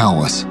Tajbek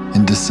Palace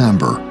in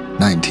December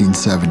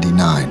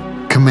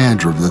 1979,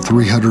 commander of the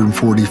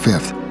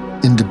 345th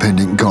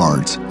Independent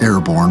Guards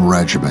Airborne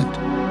Regiment.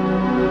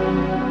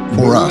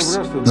 For us,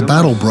 the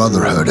Battle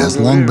Brotherhood has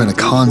long been a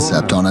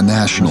concept on a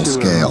national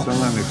scale.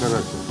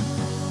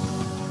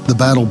 The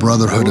Battle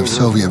Brotherhood of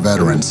Soviet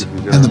veterans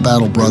and the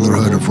Battle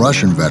Brotherhood of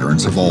Russian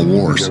veterans of all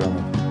wars.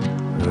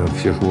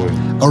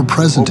 Our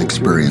present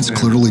experience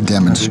clearly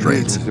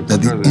demonstrates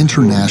that the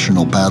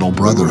international Battle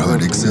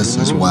Brotherhood exists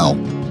as well.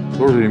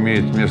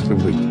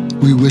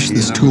 We wish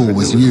this tool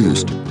was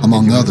used,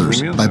 among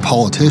others, by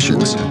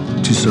politicians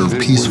to serve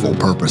peaceful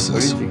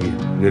purposes.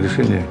 David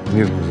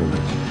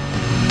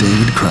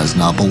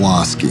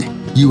Krasnopolosky,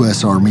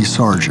 U.S. Army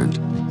Sergeant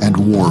and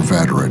war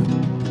veteran.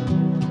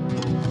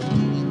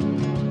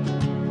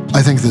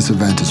 I think this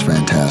event is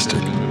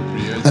fantastic,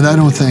 and I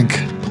don't think,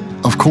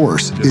 of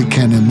course, it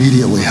can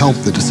immediately help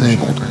the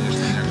disabled,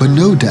 but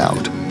no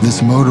doubt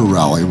this motor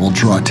rally will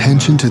draw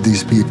attention to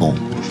these people,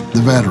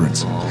 the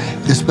veterans,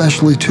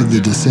 especially to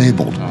the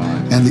disabled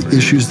and the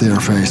issues they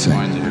are facing.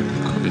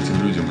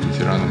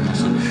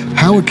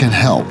 How it can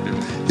help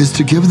is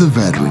to give the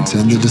veterans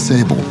and the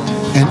disabled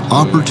an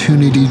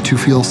opportunity to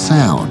feel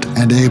sound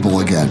and able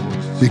again,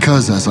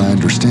 because as I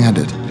understand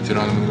it,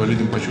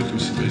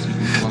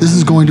 this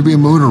is going to be a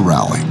motor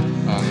rally,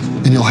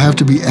 and you'll have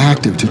to be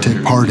active to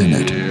take part in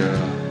it,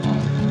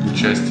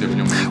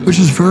 which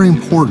is very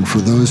important for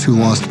those who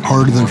lost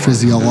part of their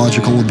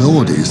physiological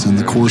abilities in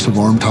the course of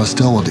armed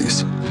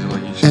hostilities.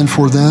 And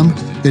for them,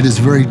 it is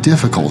very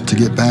difficult to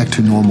get back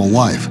to normal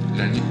life,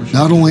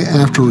 not only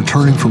after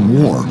returning from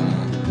war,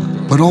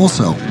 but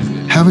also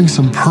having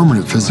some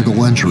permanent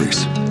physical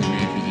injuries.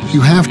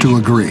 You have to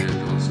agree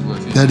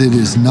that it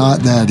is not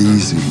that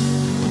easy.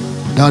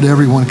 Not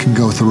everyone can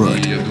go through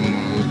it.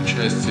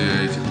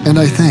 And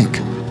I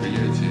think,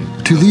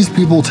 to these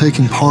people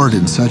taking part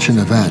in such an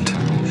event,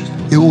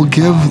 it will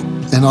give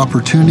an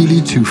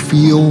opportunity to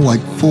feel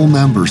like full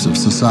members of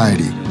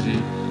society,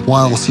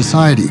 while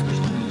society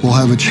will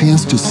have a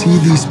chance to see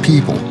these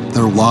people,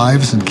 their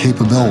lives and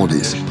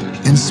capabilities,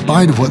 in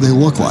spite of what they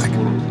look like.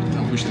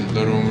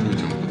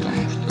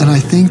 And I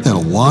think that a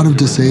lot of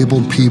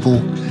disabled people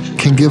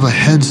can give a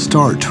head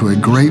start to a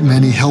great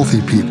many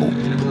healthy people,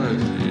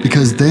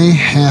 because they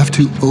have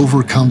to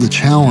overcome the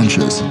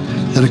challenges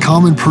that a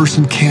common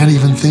person can't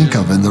even think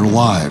of in their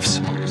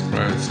lives.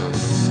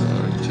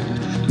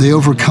 They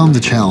overcome the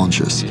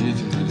challenges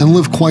and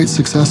live quite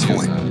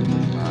successfully.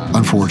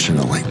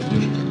 Unfortunately,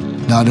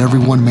 not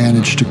everyone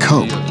managed to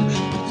cope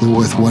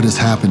with what has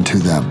happened to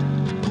them,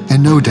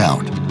 and no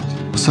doubt,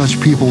 such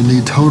people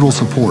need total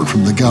support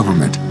from the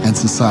government and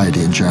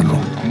society in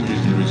general.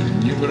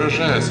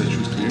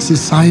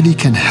 Society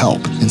can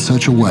help in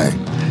such a way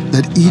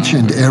that each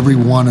and every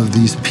one of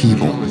these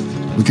people,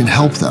 we can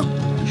help them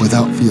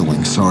without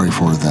feeling sorry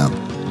for them.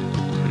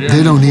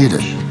 They don't need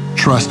it,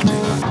 trust me.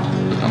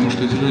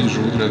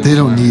 They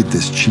don't need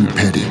this cheap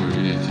pity.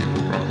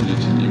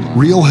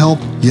 Real help,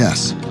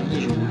 yes,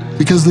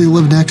 because they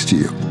live next to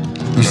you.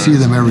 You see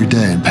them every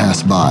day and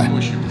pass by.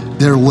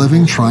 They're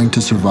living, trying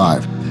to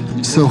survive.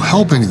 So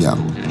helping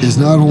them is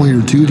not only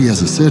your duty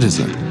as a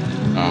citizen,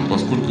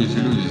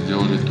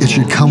 it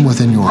should come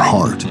within your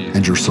heart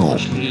and your soul.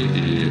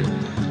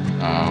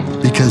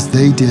 Because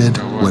they did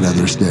what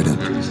others didn't.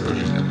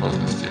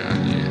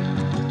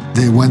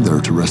 They went there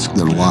to risk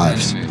their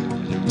lives.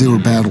 They were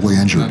badly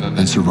injured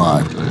and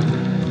survived.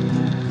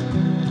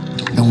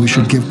 And we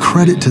should give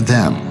credit to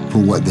them for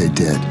what they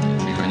did.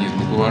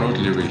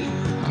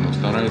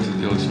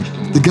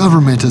 The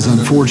government is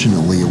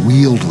unfortunately a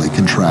wieldy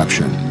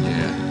contraption.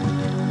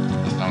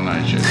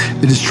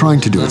 It is trying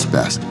to do its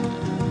best.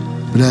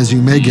 But as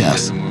you may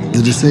guess,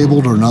 the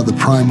disabled are not the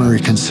primary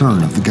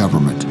concern of the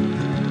government.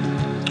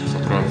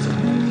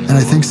 And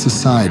I think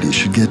society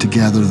should get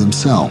together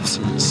themselves,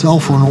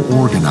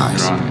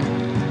 self-organize,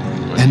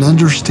 and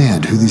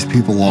understand who these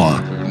people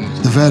are,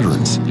 the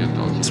veterans,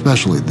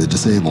 especially the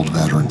disabled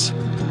veterans,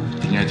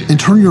 and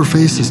turn your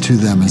faces to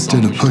them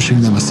instead of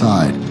pushing them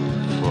aside,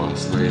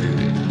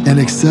 and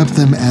accept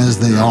them as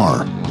they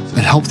are, and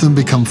help them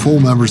become full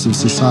members of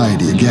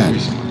society again,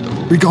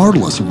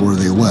 regardless of where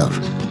they live,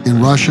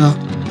 in Russia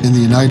in the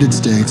United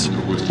States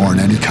or in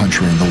any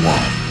country in the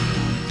world.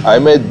 I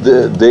met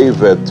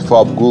Dave at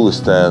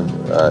Afghanistan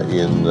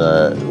in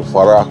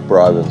Farah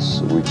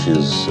province, which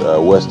is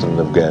western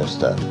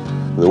Afghanistan.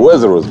 The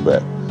weather was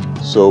bad,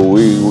 so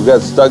we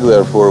got stuck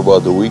there for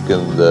about a week,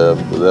 and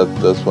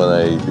that's when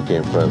I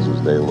became friends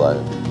with Dave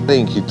Lyon. I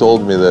think he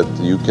told me that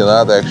you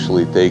cannot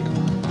actually take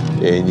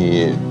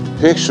any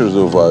pictures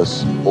of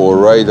us or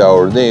write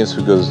our names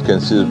because it's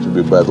considered to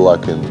be bad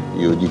luck in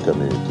EOD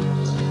community.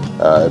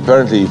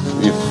 Apparently,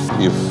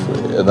 if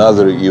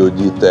another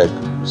EOD tech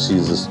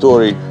sees the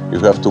story, you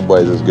have to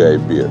buy this guy a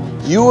beer.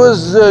 He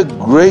was a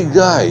great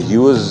guy. He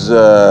was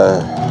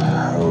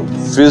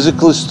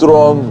physically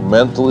strong,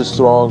 mentally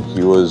strong.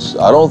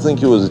 I don't think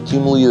he was a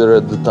team leader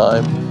at the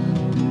time.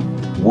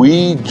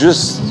 We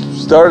just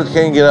started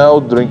hanging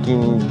out,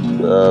 drinking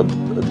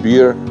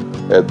beer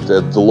at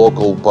the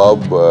local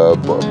pub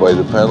by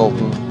the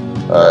Pendleton.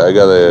 I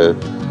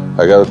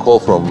got a call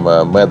from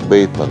Matt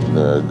Bateman,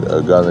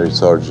 a gunnery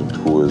sergeant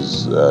who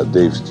was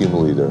Dave's team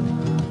leader,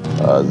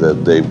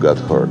 that Dave got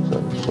hurt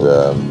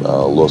and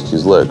lost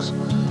his legs.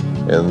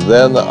 And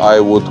then I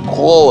would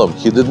call him.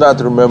 He did not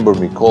remember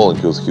me calling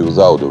because he was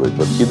out of it,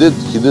 but he did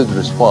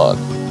respond.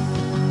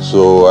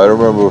 So I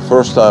remember the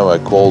first time I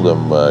called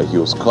him, he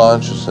was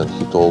conscious, and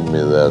he told me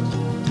that,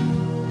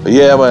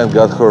 yeah, man,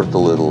 got hurt a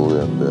little,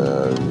 and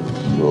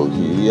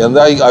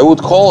I would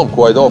call him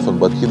quite often,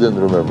 but he didn't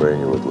remember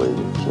any of it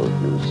later, so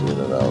he was in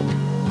and out.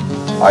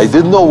 I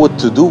didn't know what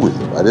to do with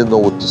him. I didn't know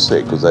what to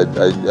say, because at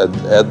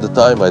the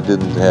time I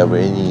didn't have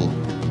any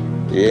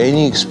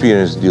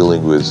experience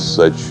dealing with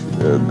such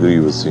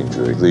grievous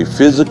injury. The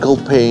physical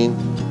pain,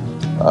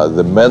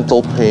 the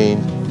mental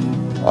pain,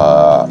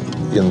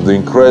 and the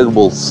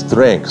incredible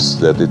strengths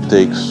that it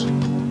takes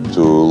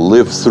to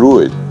live through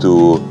it,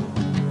 to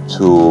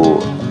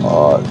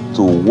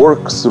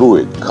work through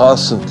it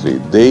constantly,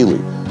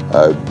 daily.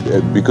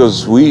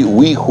 Because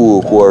we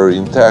who are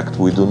intact,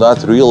 we do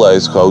not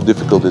realize how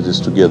difficult it is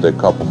to get a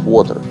cup of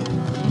water,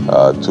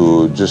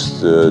 to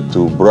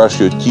brush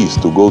your teeth,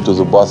 to go to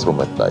the bathroom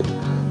at night.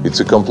 It's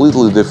a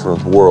completely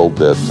different world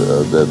that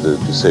the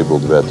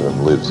disabled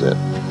veteran lives in.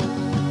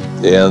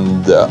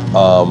 And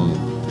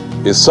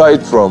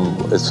aside from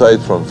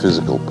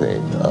physical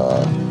pain,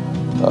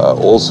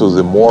 also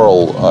the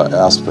moral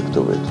aspect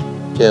of it.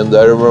 And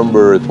I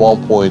remember at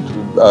one point,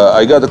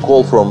 I got a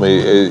call from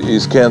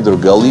Iskander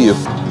Galiev,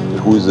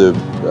 who is an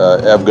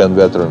Afghan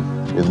veteran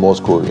in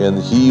Moscow, and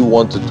he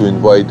wanted to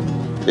invite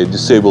a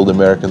disabled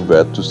American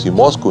vet to see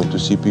Moscow and to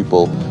see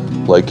people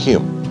like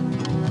him,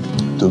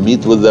 to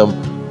meet with them,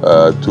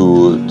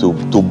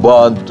 to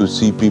bond, to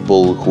see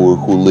people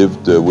who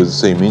lived with the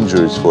same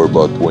injuries for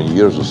about 20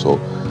 years or so.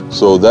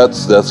 So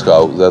that's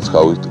how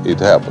it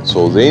happened.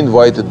 So they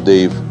invited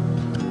Dave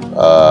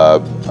to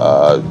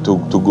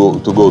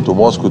go to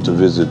Moscow to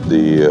visit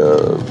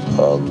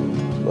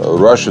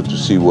Russia, to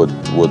see what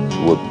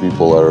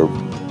people are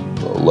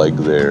like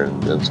there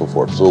and so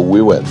forth. So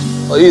we went.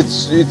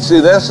 It's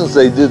in essence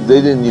they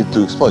didn't need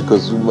to explain,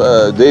 because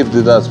Dave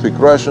did not speak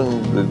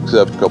Russian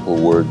except a couple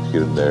of words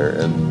here and there,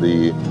 and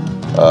the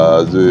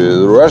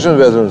Russian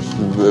veterans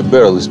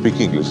barely speak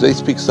English. They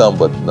speak some,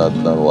 but not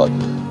a lot.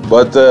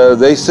 But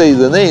they say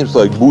the names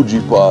like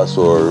Buji Pass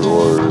or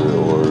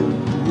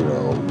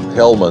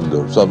Helmand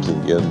or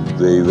something, and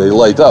they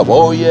light up.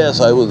 Oh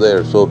yes, I was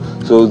there. So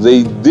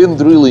they didn't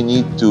really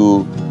need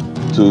to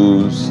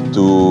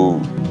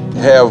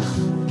have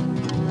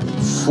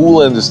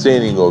full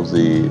understanding of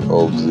the.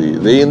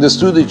 They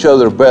understood each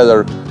other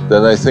better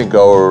than I think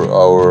our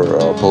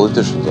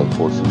politicians,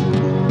 unfortunately.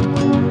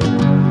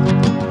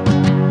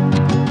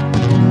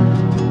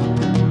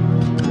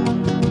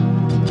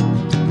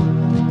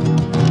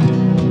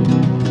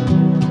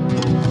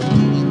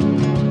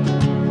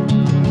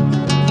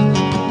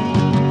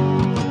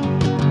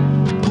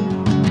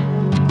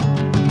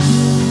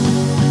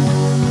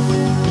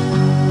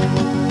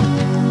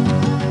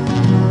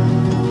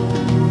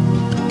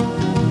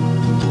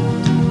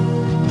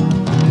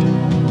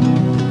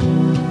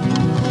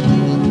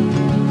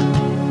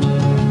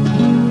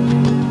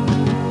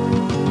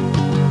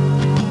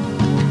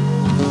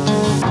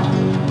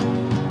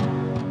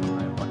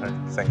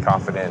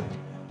 Confident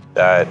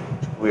that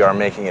we are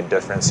making a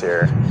difference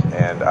here,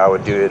 and I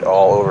would do it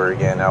all over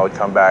again. I would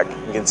come back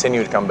and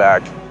continue to come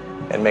back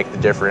and make the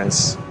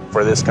difference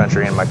for this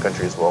country and my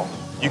country as well.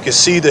 You can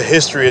see the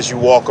history as you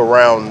walk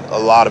around a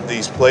lot of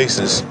these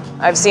places.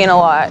 I've seen a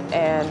lot,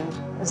 and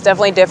it's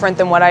definitely different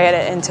than what I had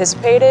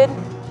anticipated.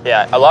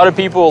 Yeah, a lot of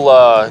people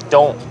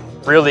don't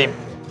really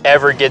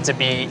ever get to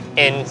be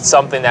in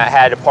something that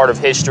had a part of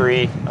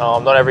history,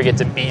 don't ever get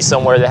to be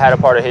somewhere that had a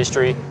part of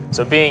history.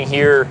 So being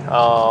here,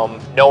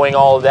 knowing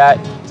all of that,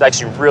 it's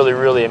actually really,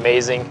 really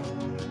amazing.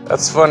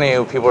 That's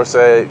funny, people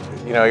say,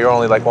 you're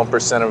only like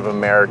 1% of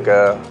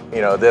America,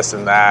 this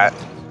and that.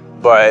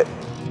 But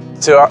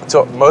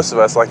to most of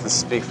us, like to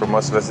speak for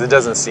most of us, it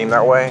doesn't seem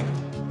that way.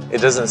 It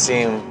doesn't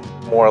seem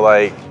more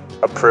like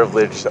a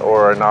privilege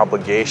or an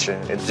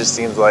obligation. It just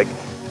seems like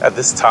at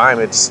this time,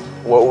 it's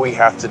what we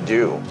have to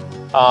do.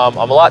 I'm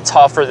a lot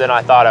tougher than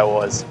I thought I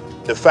was.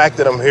 The fact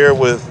that I'm here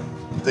with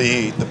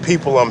the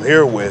people I'm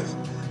here with,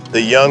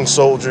 the young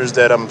soldiers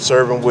that I'm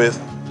serving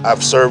with,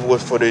 I've served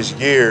with for this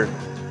year,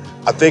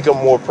 I think I'm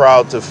more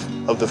proud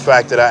of the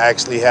fact that I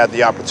actually had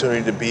the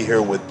opportunity to be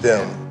here with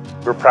them.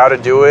 We're proud to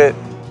do it,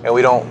 and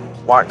we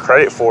don't want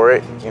credit for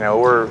it. You know,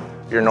 we're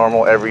your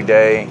normal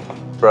everyday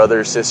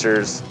brothers,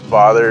 sisters,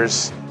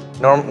 fathers,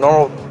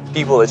 normal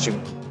people that you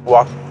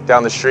walk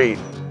down the street.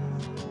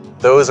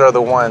 Those are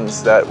the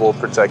ones that will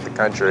protect the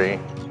country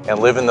and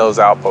live in those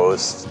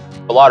outposts.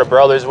 A lot of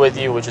brothers with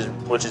you, which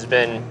has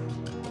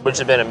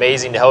been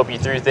amazing to help you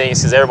through things,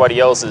 because everybody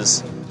else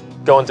is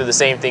going through the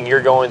same thing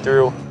you're going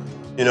through.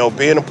 You know,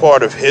 being a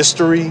part of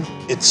history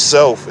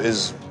itself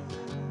is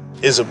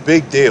a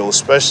big deal,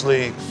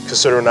 especially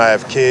considering I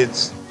have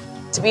kids.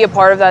 To be a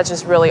part of that's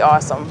just really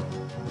awesome.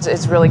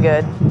 It's really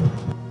good.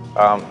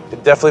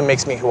 It definitely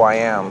makes me who I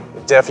am.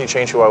 It definitely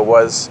changed who I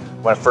was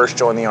when I first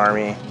joined the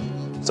Army.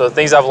 So the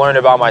things I've learned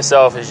about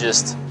myself is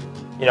just,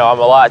 you know, I'm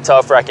a lot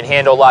tougher. I can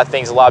handle a lot of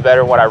things a lot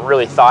better than what I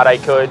really thought I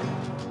could.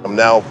 I'm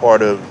now a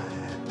part of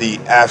the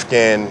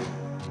Afghan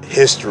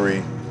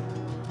history.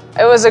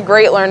 It was a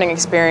great learning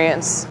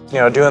experience. You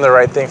know, doing the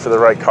right thing for the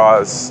right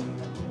cause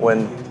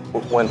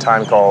when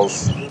time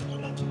calls.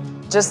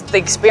 Just the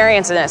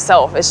experience in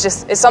itself,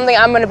 it's something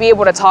I'm going to be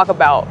able to talk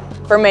about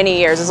for many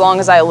years, as long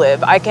as I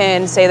live. I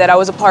can say that I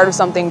was a part of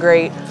something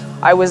great.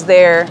 I was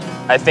there.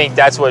 I think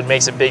that's what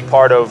makes a big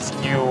part of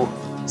you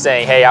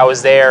saying, hey, I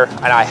was there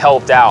and I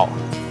helped out.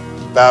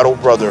 Battle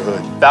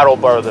Brotherhood. Battle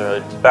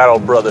Brotherhood. Battle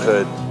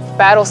Brotherhood.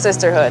 Battle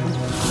Sisterhood.